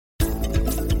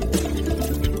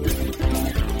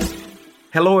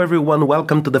Hello, everyone.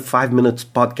 Welcome to the 5 Minutes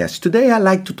Podcast. Today, I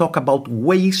like to talk about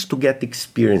ways to get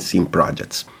experience in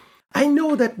projects. I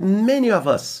know that many of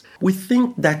us, we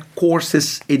think that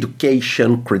courses,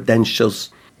 education, credentials,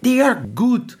 they are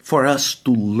good for us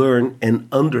to learn and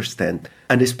understand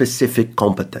a specific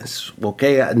competence,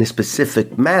 a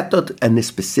specific method and a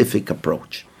specific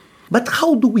approach. But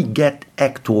how do we get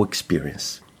actual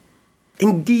experience?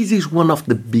 And this is one of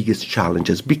the biggest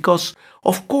challenges because,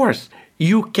 of course,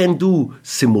 you can do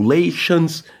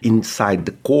simulations inside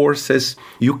the courses.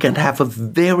 You can have a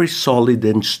very solid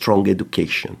and strong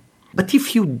education. But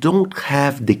if you don't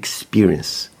have the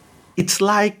experience, it's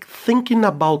like thinking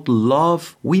about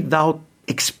love without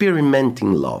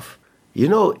experimenting love.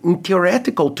 In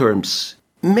theoretical terms,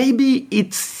 maybe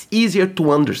it's easier to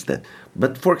understand.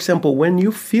 But for example, when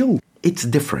you feel, it's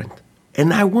different.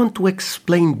 And I want to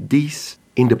explain this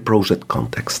in the project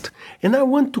context. And I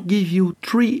want to give you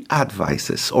 3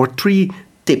 advices or 3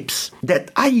 tips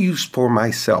that I use for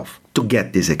myself to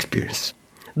get this experience.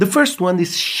 The first one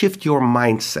is shift your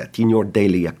mindset in your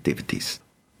daily activities.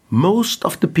 Most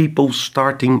of the people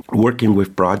starting working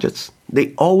with projects,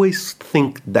 they always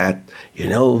think that,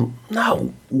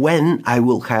 now when I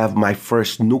will have my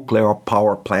first nuclear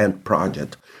power plant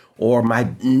project or my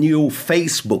new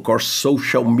Facebook or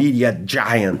social media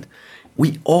giant,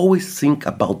 we always think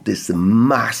about these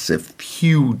massive,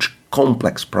 huge,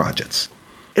 complex projects.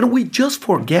 And we just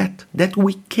forget that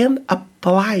we can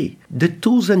apply the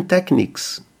tools and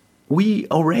techniques we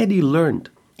already learned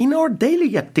in our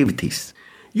daily activities.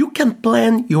 You can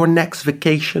plan your next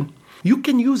vacation. You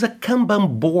can use a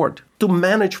Kanban board to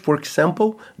manage, for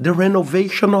example, the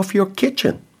renovation of your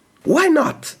kitchen. Why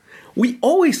not? We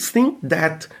always think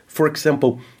that, for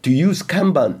example, to use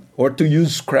Kanban or to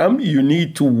use Scrum, you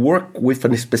need to work with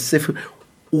a specific...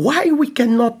 Why we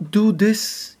cannot do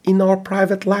this in our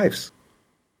private lives?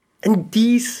 And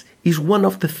this is one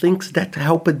of the things that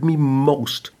helped me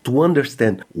most to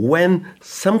understand when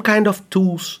some kind of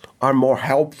tools are more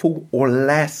helpful or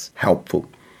less helpful.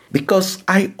 Because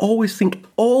I always think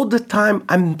all the time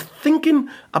I'm thinking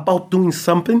about doing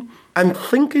something, I'm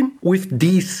thinking with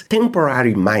this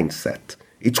temporary mindset.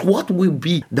 It's what will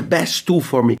be the best tool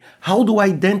for me. How do I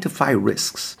identify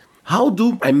risks? How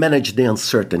do I manage the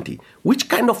uncertainty? Which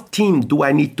kind of team do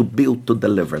I need to build to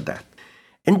deliver that?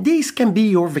 And this can be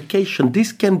your vacation.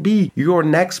 This can be your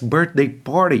next birthday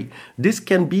party. This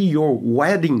can be your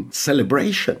wedding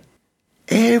celebration.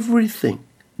 Everything.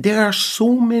 There are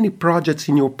so many projects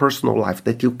in your personal life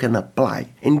that you can apply.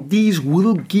 And these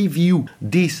will give you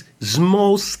this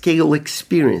small-scale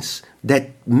experience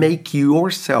that make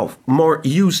yourself more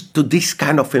used to this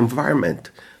kind of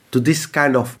environment, to this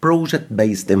kind of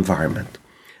project-based environment.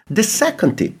 The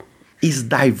second tip is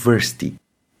diversity.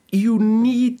 You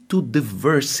need to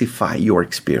diversify your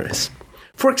experience.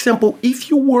 For example, if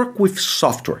you work with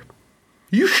software,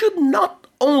 you should not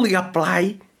only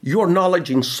apply your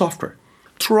knowledge in software.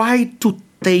 Try to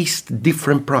taste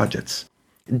different projects.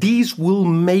 These will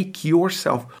make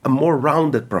yourself a more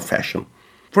rounded professional.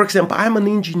 For example, I'm an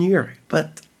engineer,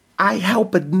 but I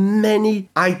helped many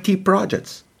IT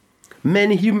projects,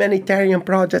 many humanitarian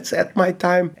projects at my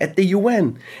time at the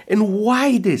UN. And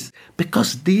why this?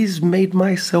 Because this made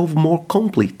myself more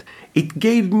complete. It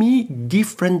gave me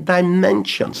different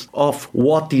dimensions of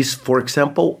what is, for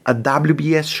example, a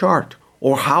WBS chart,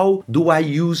 or how do I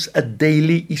use a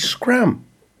daily Scrum,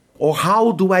 or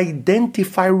how do I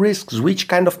identify risks? Which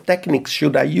kind of techniques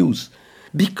should I use?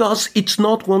 Because it's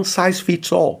not one size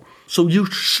fits all. So you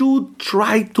should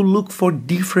try to look for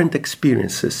different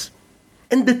experiences.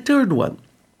 And the third one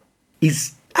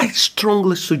is I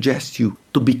strongly suggest you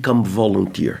to become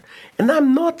volunteer. And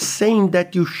I'm not saying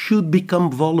that you should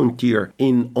become volunteer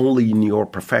only in your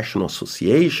professional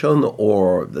association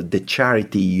or the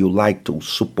charity you like to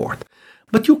support.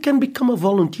 But you can become a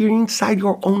volunteer inside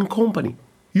your own company.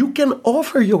 You can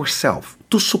offer yourself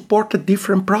to support a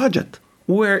different project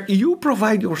where you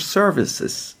provide your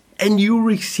services and you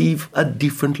receive a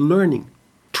different learning.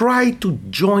 Try to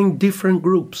join different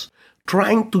groups,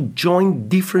 trying to join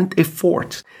different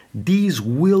efforts. These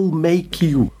will make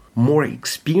you more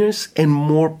experienced and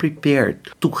more prepared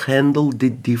to handle the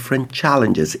different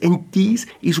challenges. And this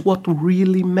is what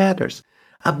really matters.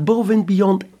 Above and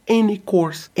beyond any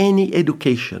course, any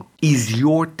education, is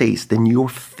your taste and your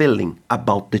feeling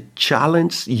about the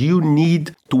challenge you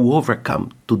need to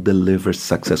overcome to deliver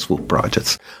successful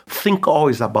projects. Think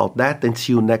always about that and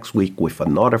see you next week with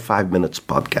another 5 Minutes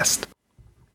Podcast.